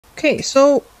Okay,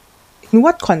 so in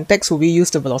what context will we use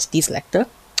the velocity selector?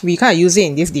 We kind of use it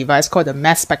in this device called the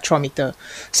mass spectrometer.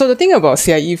 So the thing about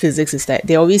CAIE physics is that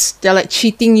they're like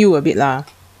cheating you a bit lah.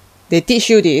 They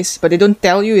teach you this, but they don't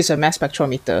tell you it's a mass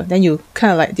spectrometer. Then you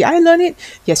kind of like, did I learn it?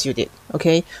 Yes, you did.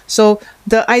 Okay, so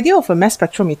the idea of a mass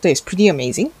spectrometer is pretty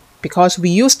amazing because we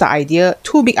use the idea,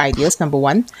 two big ideas. Number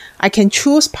one, I can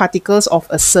choose particles of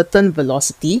a certain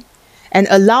velocity and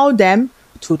allow them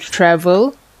to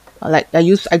travel. Like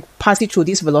I pass it through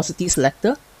this velocity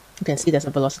selector. You can see there's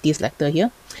a velocity selector here.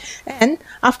 And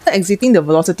after exiting the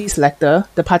velocity selector,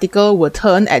 the particle will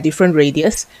turn at different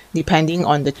radius depending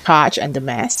on the charge and the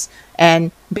mass. And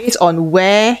based on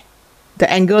where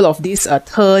the angle of this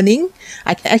turning,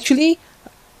 I can actually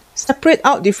separate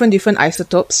out different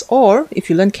isotopes, or if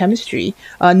you learn chemistry,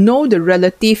 know the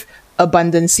relative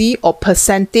abundancy or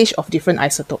percentage of different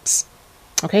isotopes.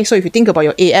 Okay, so if you think about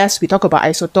your AS, we talk about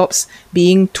isotopes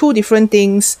being two different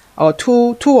things or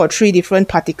two or three different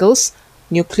particles,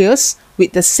 nucleus,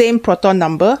 with the same proton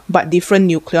number but different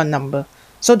nucleon number.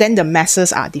 So then the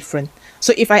masses are different.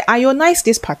 So if I ionize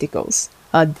these particles,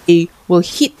 they will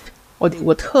hit or they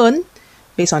will turn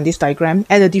based on this diagram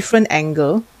at a different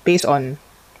angle based on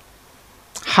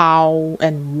how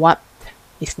and what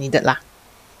is needed lah.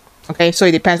 Okay, so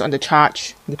it depends on the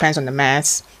charge, depends on the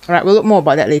mass. All right, we'll look more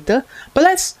about that later. But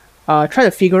let's try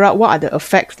to figure out what are the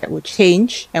effects that will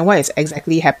change and what is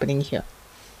exactly happening here.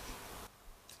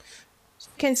 So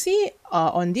you can see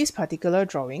on this particular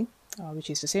drawing, which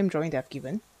is the same drawing that I've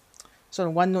given. So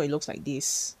on one note, it looks like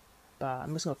this, but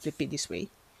I'm just going to flip it this way.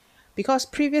 Because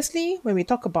previously, when we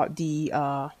talk about the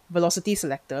velocity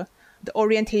selector, the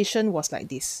orientation was like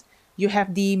this. You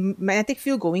have the magnetic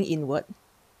field going inward,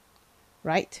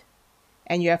 right?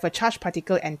 And you have a charged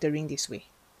particle entering this way.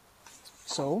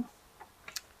 So,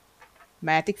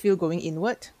 magnetic field going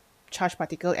inward, charged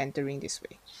particle entering this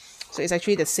way. So it's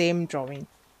actually the same drawing,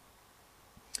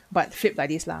 but flipped like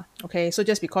this lah. Okay, so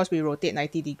just because we rotate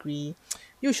 90 degrees,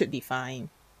 you should be fine.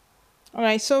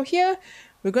 Alright, so here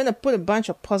we're going to put a bunch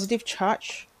of positive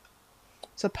charge.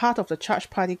 So part of the charged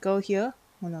particle here,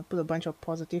 I'm going to put a bunch of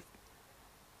positive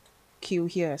Q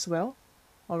here as well.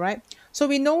 Alright, so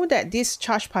we know that this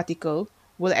charged particle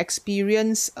will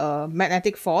experience a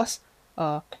magnetic force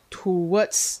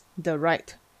towards the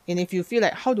right. And if you feel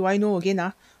like, how do I know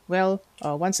again? Well,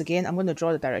 once again, I'm going to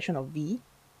draw the direction of V.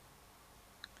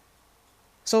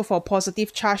 So for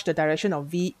positive charge, the direction of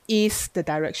V is the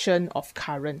direction of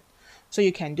current. So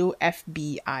you can do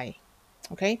FBI.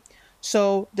 Okay,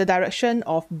 so the direction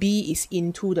of B is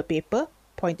into the paper.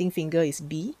 Pointing finger is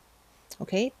B.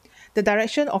 Okay, the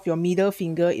direction of your middle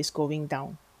finger is going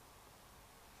down.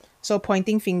 So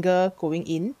pointing finger going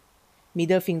in,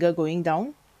 middle finger going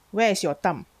down. Where is your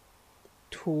thumb?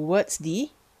 Towards the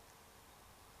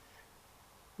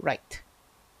right.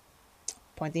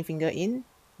 Pointing finger in,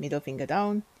 middle finger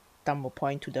down, thumb will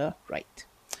point to the right.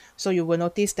 So you will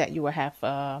notice that you will have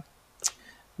a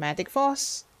magnetic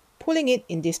force pulling it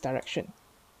in this direction.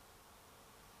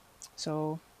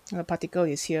 So the particle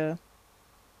is here.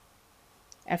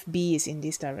 FB is in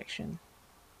this direction.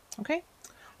 Okay.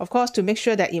 Of course, to make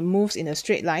sure that it moves in a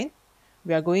straight line,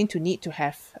 we are going to need to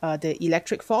have the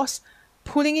electric force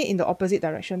pulling it in the opposite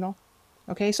direction.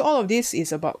 Okay, so all of this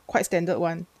is about quite standard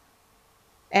one.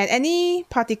 And any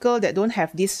particle that don't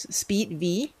have this speed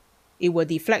V, it will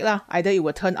deflect lah. Either it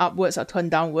will turn upwards or turn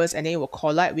downwards, and then it will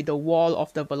collide with the wall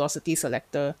of the velocity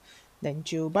selector. Then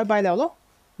bye-bye liao lor.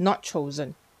 Not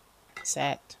chosen.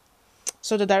 Sad.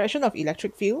 So the direction of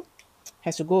electric field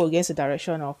has to go against the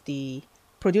direction of the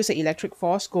produce an electric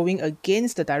force going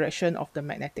against the direction of the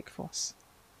magnetic force.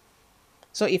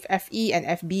 So if FE and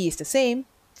FB is the same,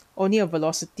 only a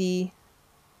velocity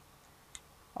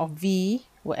of V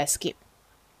will escape.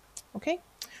 Okay,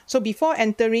 so before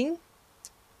entering,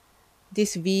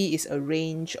 this V is a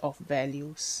range of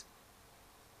values.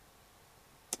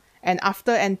 And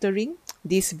after entering,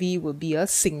 this V will be a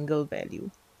single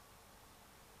value.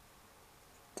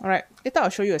 Alright, later I'll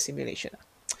show you a simulation.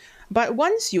 But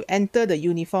once you enter the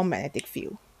uniform magnetic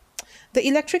field, the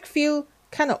electric field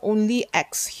kind of only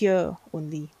acts here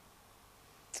only.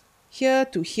 Here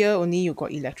to here only you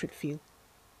got electric field.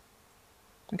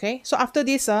 Okay, so after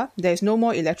this, there is no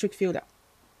more electric field.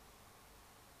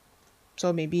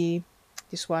 So maybe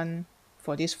this one,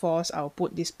 for this force, I'll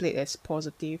put this plate as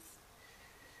positive.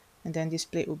 And then this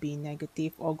plate will be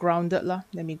negative or grounded lah.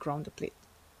 Let me ground the plate.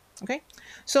 Okay,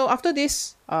 so after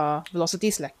this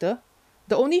velocity selector,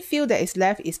 the only field that is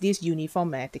left is this uniform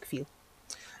magnetic field.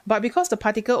 But because the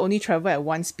particle only travel at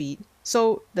one speed,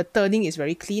 so the turning is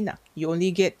very clean. You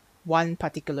only get one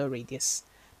particular radius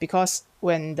because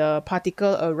when the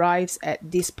particle arrives at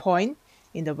this point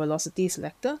in the velocity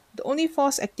selector, the only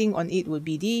force acting on it would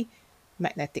be the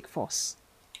magnetic force.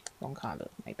 Wrong color,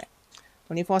 my bad.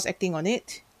 The only force acting on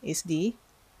it is the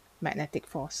magnetic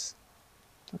force.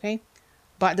 Okay,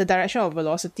 but the direction of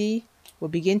velocity will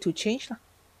begin to change.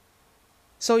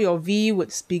 So your V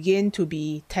would begin to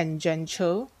be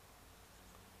tangential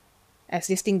as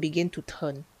this thing begin to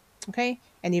turn. Okay,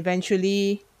 and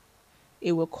eventually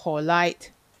it will collide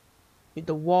with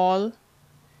the wall.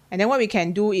 And then what we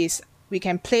can do is we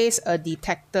can place a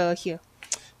detector here.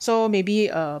 So maybe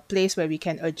a place where we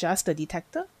can adjust the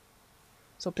detector.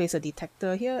 So place a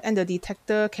detector here, and the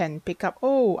detector can pick up,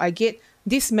 oh, I get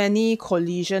this many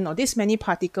collision or this many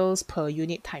particles per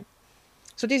unit time.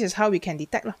 So this is how we can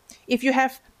detect. If you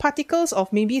have particles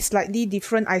of maybe slightly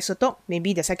different isotope,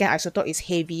 maybe the second isotope is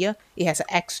heavier, it has an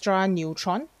extra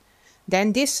neutron,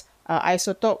 then this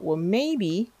isotope will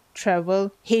maybe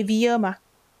travel heavier.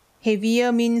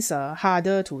 Heavier means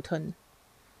harder to turn.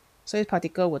 So this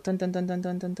particle will turn like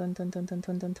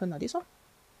this one.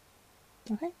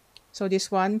 Okay. So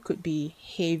this one could be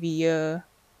heavier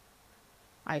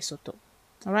isotope.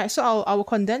 All right, so I will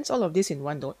condense all of this in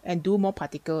one note and do more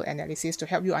particle analysis to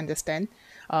help you understand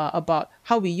about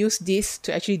how we use this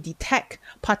to actually detect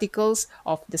particles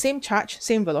of the same charge,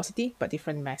 same velocity, but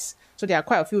different mass. So there are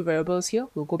quite a few variables here.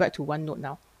 We'll go back to OneNote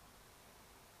now.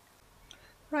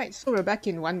 Right, so we're back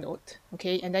in OneNote,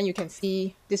 okay, and then you can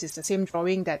see this is the same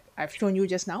drawing that I've shown you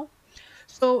just now.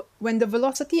 So when the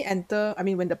velocity when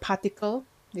the particle,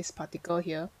 this particle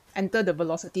here, enter the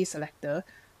velocity selector,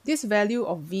 this value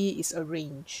of V is a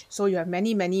range. So you have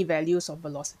many, many values of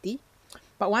velocity.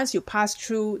 But once you pass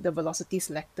through the velocity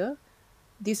selector,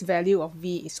 this value of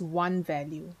V is one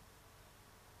value.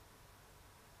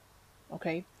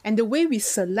 Okay, and the way we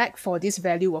select for this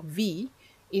value of V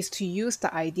is to use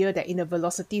the idea that in a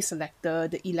velocity selector,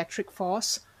 the electric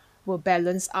force will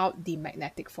balance out the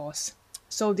magnetic force.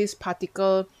 So this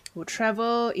particle will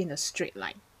travel in a straight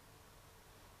line.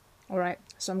 All right,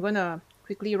 so I'm going to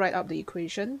quickly write out the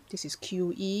equation. This is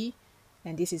QE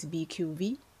and this is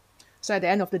BQV. So at the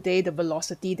end of the day, the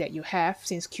velocity that you have,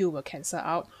 since Q will cancel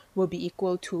out, will be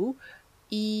equal to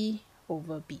E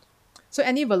over B. So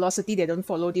any velocity that don't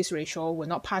follow this ratio will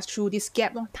not pass through this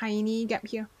gap, tiny gap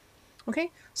here.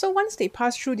 Okay, so once they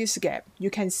pass through this gap,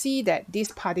 you can see that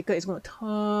this particle is going to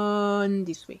turn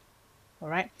this way. All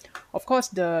right, of course,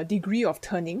 the degree of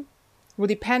turning will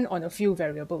depend on a few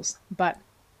variables, but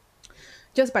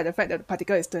just by the fact that the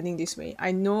particle is turning this way,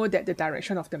 I know that the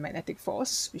direction of the magnetic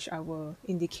force, which I will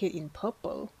indicate in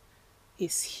purple,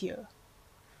 is here.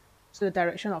 So the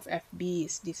direction of FB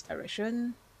is this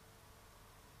direction.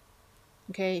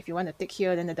 Okay, if you want to tick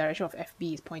here, then the direction of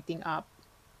FB is pointing up.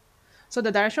 So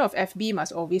the direction of FB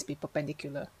must always be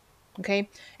perpendicular. Okay,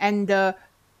 and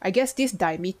I guess this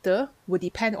diameter will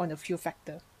depend on a few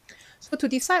factors. So to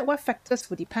decide what factors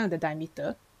will depend on the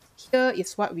diameter, here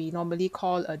is what we normally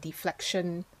call a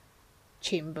deflection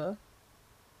chamber.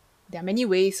 There are many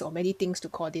ways or many things to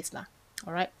call this.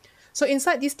 All right. So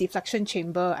inside this deflection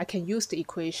chamber, I can use the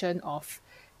equation of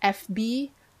FB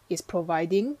is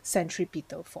providing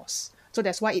centripetal force. So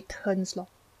that's why it turns.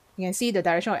 You can see the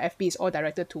direction of FB is all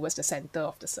directed towards the center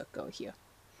of the circle here.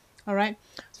 All right.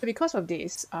 So because of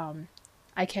this,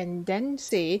 I can then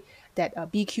say that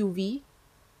BQV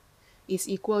is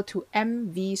equal to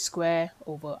mv squared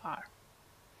over r.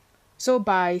 So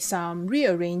by some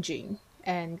rearranging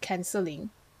and cancelling,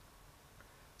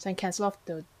 so I cancel off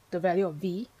the value of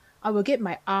v, I will get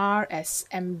my r as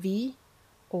mv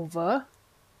over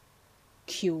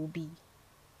qb.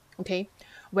 Okay,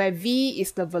 where v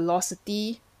is the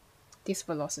velocity, this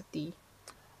velocity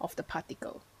of the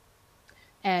particle,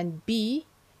 and b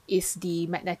is the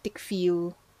magnetic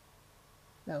field.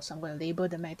 Well, so I'm going to label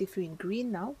the magnetic field in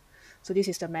green now. So this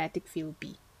is the magnetic field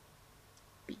B.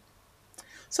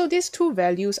 So these two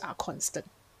values are constant.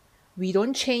 We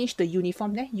don't change the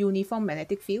uniform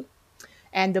magnetic field.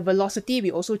 And the velocity,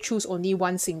 we also choose only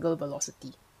one single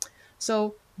velocity.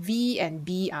 So V and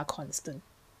B are constant.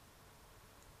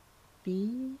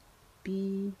 B,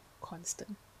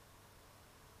 constant.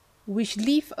 Which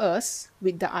leaves us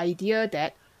with the idea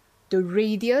that the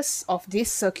radius of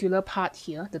this circular part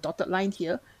here, the dotted line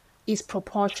here, is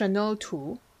proportional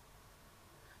to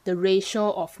the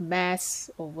ratio of mass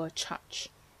over charge.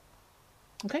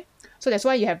 Okay, so that's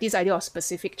why you have this idea of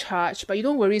specific charge, but you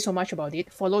don't worry so much about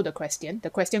it. Follow the question.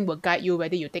 The question will guide you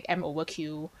whether you take M over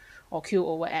Q or Q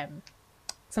over M.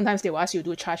 Sometimes they will ask you to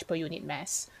do charge per unit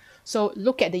mass. So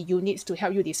look at the units to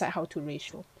help you decide how to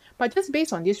ratio. But just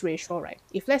based on this ratio, right,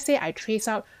 if let's say I trace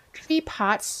out 3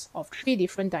 parts of 3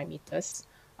 different diameters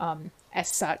as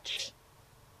such,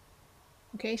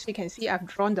 Okay, so you can see I've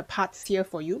drawn the parts here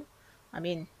for you. I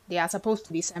mean, they are supposed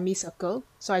to be semicircle.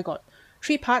 So I got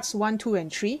 3 parts, 1, 2,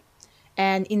 and 3.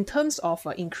 And in terms of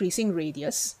increasing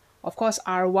radius, of course,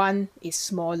 R1 is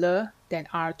smaller than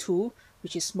R2,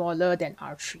 which is smaller than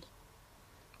R3.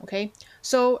 Okay,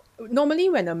 so normally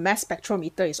when a mass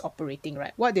spectrometer is operating,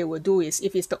 right, what they will do is,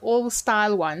 if it's the old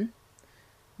style one,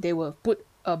 they will put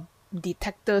a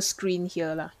detector screen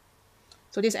here lah.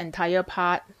 So this entire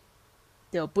part,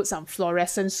 they'll put some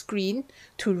fluorescent screen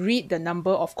to read the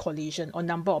number of collision or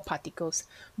number of particles.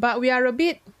 But we are a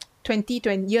bit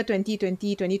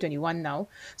 2021 now,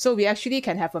 so we actually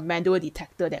can have a manual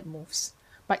detector that moves.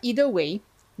 But either way,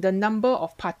 the number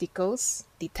of particles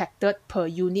detected per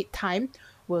unit time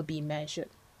will be measured.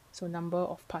 So number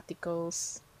of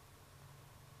particles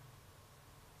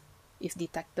is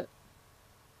detected.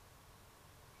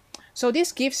 So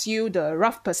this gives you the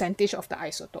rough percentage of the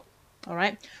isotope. All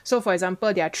right. So for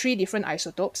example, there are 3 different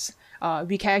isotopes.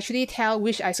 We can actually tell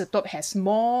which isotope has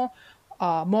more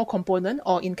component,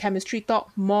 or in chemistry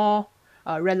talk, more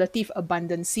relative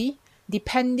abundancy,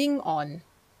 depending on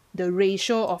the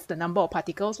ratio of the number of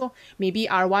particles. So maybe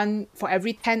R1, for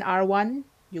every 10 R1,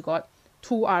 you got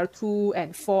 2 R2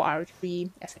 and 4 R3,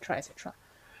 etc., etc.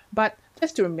 But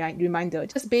just to reminder,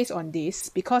 just based on this,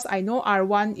 because I know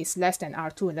R1 is less than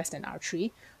R2 and less than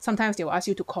R3, sometimes they will ask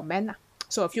you to comment.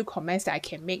 So a few comments that I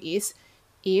can make is,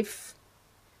 if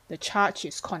the charge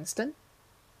is constant,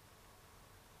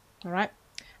 all right,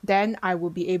 then I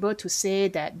will be able to say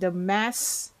that the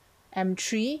mass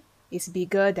M3 is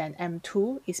bigger than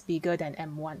M2 is bigger than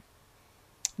M1.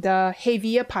 The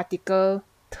heavier particle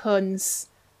turns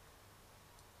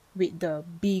with the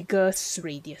biggest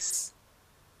radius.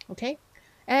 Okay,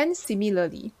 and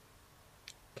similarly,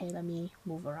 okay, let me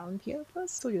move around here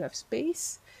first so you have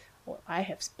space, or I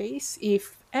have space.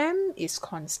 If M is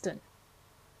constant,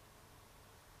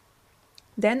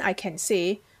 then I can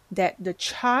say that the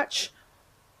charge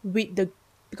with the,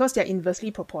 because they're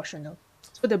inversely proportional.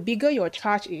 So the bigger your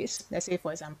charge is, let's say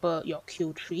for example your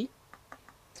Q3,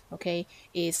 okay,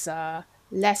 is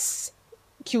less,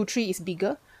 Q3 is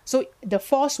bigger, so the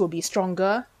force will be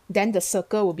stronger, then the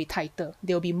circle will be tighter,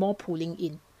 there will be more pulling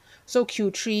in. So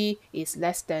Q3 is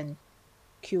less than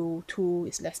Q2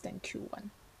 is less than Q1.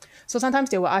 So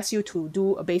sometimes they will ask you to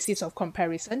do a basis of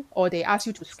comparison, or they ask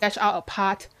you to sketch out a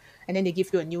part and then they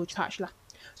give you a new charge lah.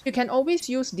 So you can always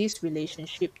use this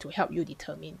relationship to help you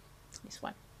determine this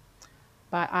one.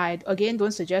 But I, again,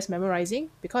 don't suggest memorizing,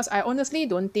 because I honestly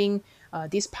don't think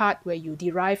this part where you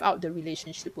derive out the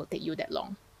relationship will take you that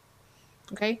long.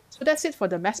 Okay, so that's it for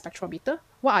the mass spectrometer.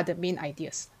 What are the main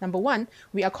ideas? Number one,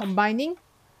 we are combining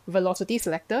velocity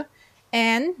selector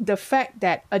and the fact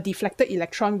that a deflected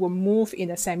electron will move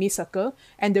in a semicircle,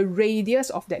 and the radius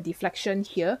of that deflection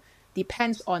here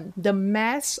depends on the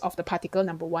mass of the particle,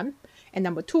 number one, and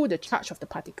number two, the charge of the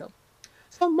particle.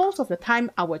 So most of the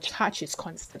time, our charge is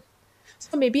constant.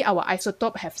 So maybe our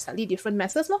isotope have slightly different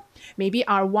masses, no? Maybe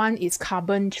R1 is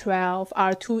carbon 12,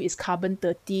 R2 is carbon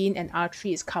 13, and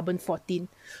R3 is carbon 14.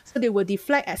 So they will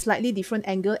deflect at slightly different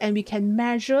angle, and we can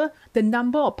measure the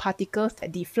number of particles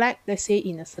that deflect, let's say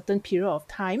in a certain period of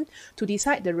time, to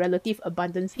decide the relative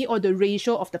abundancy or the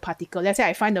ratio of the particle. Let's say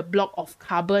I find a block of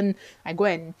carbon, I go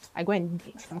and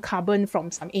dig some carbon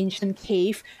from some ancient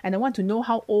cave, and I want to know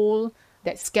how old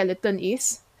that skeleton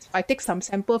is. I take some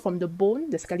sample from the bone,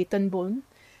 the skeleton bone,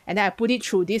 and then I put it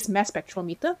through this mass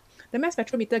spectrometer. The mass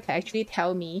spectrometer can actually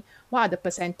tell me what are the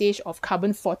percentage of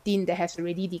carbon 14 that has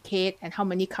already decayed and how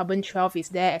many carbon 12 is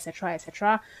there, etc.,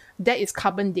 etc. That is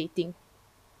carbon dating.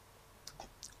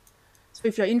 So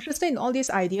if you're interested in all these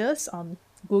ideas,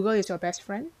 Google is your best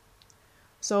friend.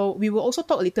 So we will also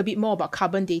talk a little bit more about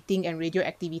carbon dating and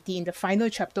radioactivity in the final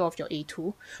chapter of your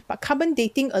A2. But carbon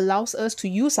dating allows us to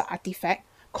use an artifact,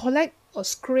 collect or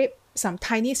scrape some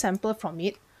tiny sample from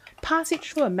it, pass it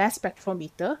through a mass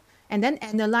spectrometer, and then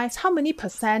analyze how many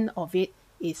percent of it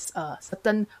is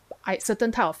certain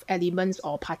type of elements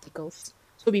or particles.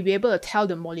 So we'll be able to tell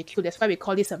the molecule. That's why we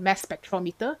call this a mass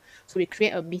spectrometer. So we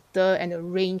create a meter and a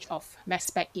range of mass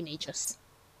spec images.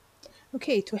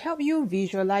 Okay, to help you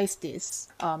visualize this,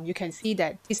 you can see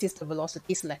that this is the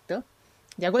velocity selector.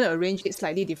 They're going to arrange it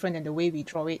slightly different than the way we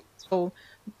draw it. So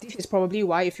this is probably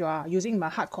why, if you are using my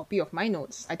hard copy of my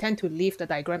notes, I tend to leave the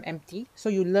diagram empty, so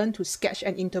you learn to sketch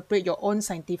and interpret your own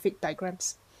scientific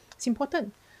diagrams. It's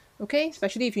important, okay?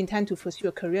 Especially if you intend to pursue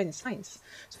a career in science.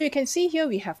 So you can see here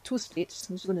we have 2 slits.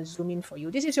 I'm just going to zoom in for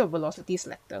you. This is your velocity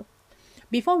selector.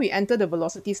 Before we enter the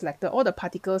velocity selector, all the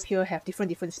particles here have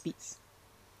different speeds.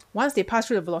 Once they pass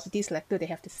through the velocity selector, they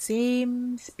have the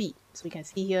same speed. So you can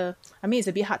see here, I mean, it's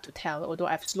a bit hard to tell, although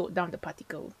I've slowed down the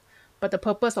particle But the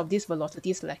purpose of this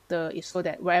velocity selector is so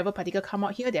that wherever particle come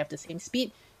out here, they have the same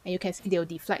speed, and you can see they'll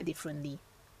deflect differently.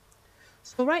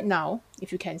 So right now,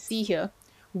 if you can see here,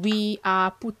 we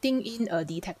are putting in a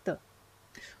detector.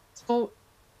 So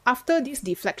after this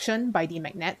deflection by the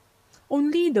magnet,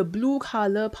 only the blue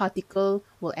color particle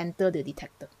will enter the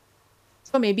detector.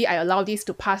 So maybe I allow this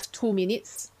to pass 2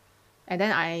 minutes, and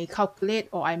then I calculate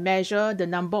or I measure the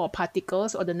number of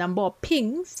particles or the number of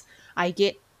pings I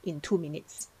get in 2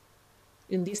 minutes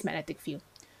in this magnetic field.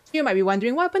 So you might be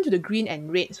wondering what happened to the green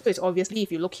and red. So it's obviously,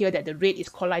 if you look here, that the red is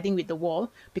colliding with the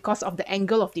wall because of the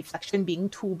angle of deflection being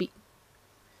too big.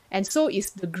 And so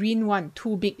is the green one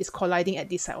too big, is colliding at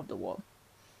this side of the wall.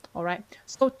 All right.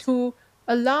 So to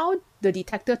allow the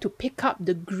detector to pick up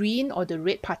the green or the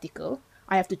red particle,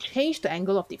 I have to change the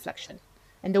angle of deflection.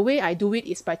 And the way I do it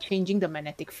is by changing the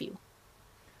magnetic field.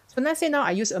 So let's say now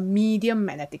I use a medium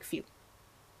magnetic field.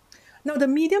 Now the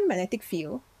medium magnetic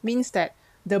field means that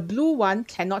the blue one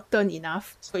cannot turn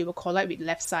enough, so it will collide with the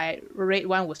left side. Red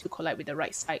one will still collide with the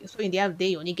right side. So in the end of the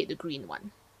day, you only get the green one.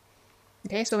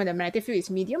 Okay, so when the magnetic field is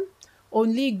medium,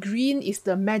 only green is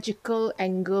the magical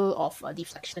angle of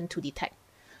deflection to detect.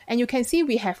 And you can see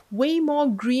we have way more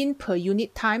green per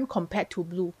unit time compared to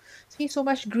blue. See, so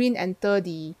much green enter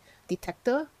the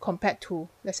detector compared to,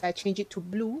 let's say I change it to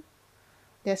blue.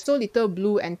 There's so little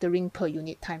blue entering per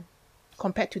unit time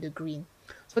compared to the green.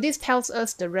 So this tells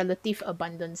us the relative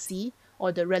abundancy,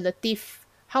 or the relative,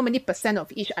 how many percent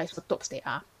of each isotopes there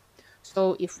are.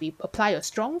 So if we apply a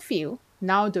strong field,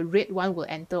 now the red one will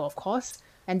enter, of course,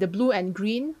 and the blue and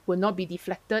green will not be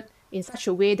deflected in such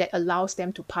a way that allows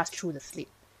them to pass through the slit.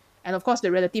 And of course,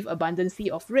 the relative abundancy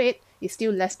of red is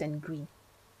still less than green.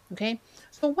 Okay,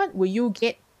 so what will you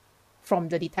get from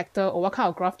the detector, or what kind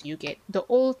of graph do you get? The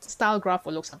old style graph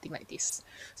will look something like this.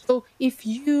 So if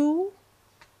you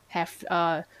have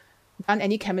done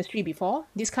any chemistry before,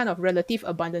 this kind of relative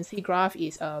abundancy graph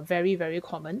is very, very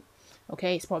common.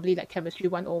 Okay, it's probably like chemistry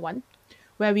 101,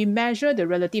 where we measure the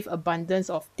relative abundance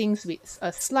of things with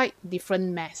a slight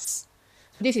different mass.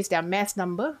 So this is their mass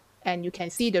number, and you can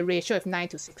see the ratio of 9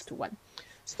 to 6 to 1.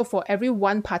 So for every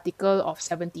one particle of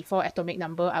 74 atomic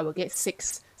number, I will get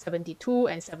 6, 72,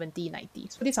 and 70, 90.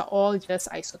 So these are all just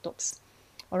isotopes.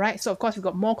 All right, so of course we've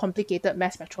got more complicated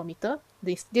mass spectrometer.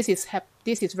 This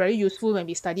is very useful when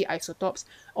we study isotopes,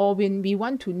 or when we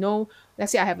want to know,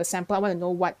 let's say I have a sample, I want to know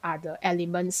what are the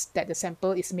elements that the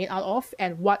sample is made out of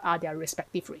and what are their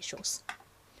respective ratios.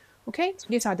 Okay, so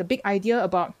these are the big idea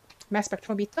about mass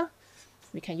spectrometer.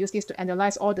 We can use this to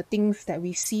analyze all the things that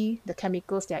we see, the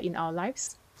chemicals that are in our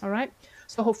lives. All right,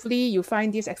 so hopefully you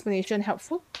find this explanation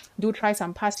helpful. Do try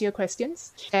some past year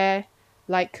questions, share,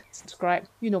 like, subscribe,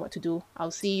 you know what to do.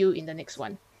 I'll see you in the next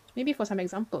one. Maybe for some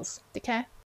examples. Take care.